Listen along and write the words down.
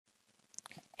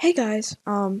Hey guys,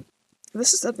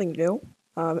 this is something new.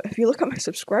 If you look at my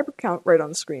subscriber count right on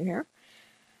the screen here,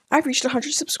 I've reached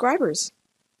 100 subscribers.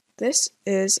 This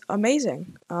is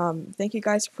amazing. Thank you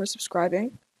guys for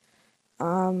subscribing.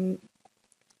 Um,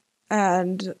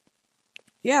 and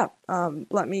yeah,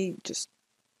 let me just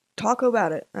talk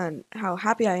about it and how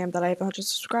happy I am that I have 100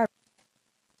 subscribers.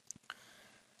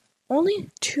 Only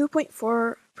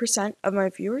 2.4% of my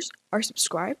viewers are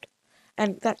subscribed,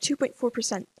 and that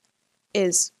 2.4%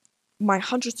 is my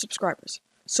 100 subscribers.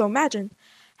 So imagine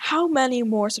how many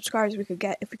more subscribers we could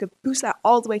get if we could boost that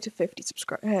all the way to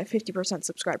 50%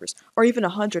 subscribers, or even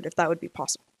 100 if that would be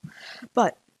possible.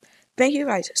 But thank you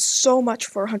guys so much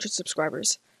for 100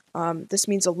 subscribers. This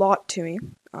means a lot to me.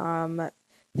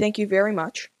 Thank you very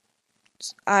much.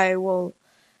 I will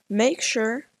make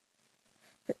sure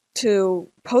to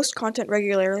post content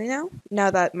regularly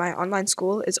now that my online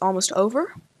school is almost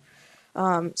over.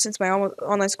 Since my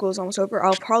online school is almost over,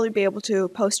 I'll probably be able to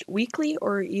post weekly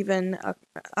or even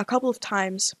a couple of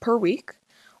times per week,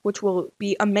 which will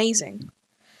be amazing.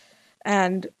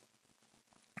 And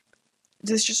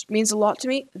this just means a lot to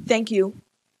me. Thank you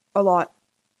a lot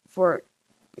for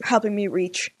helping me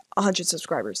reach 100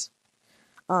 subscribers.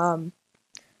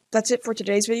 That's it for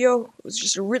today's video. It was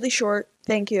just a really short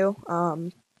thank you.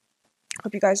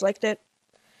 Hope you guys liked it,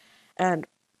 and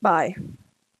bye.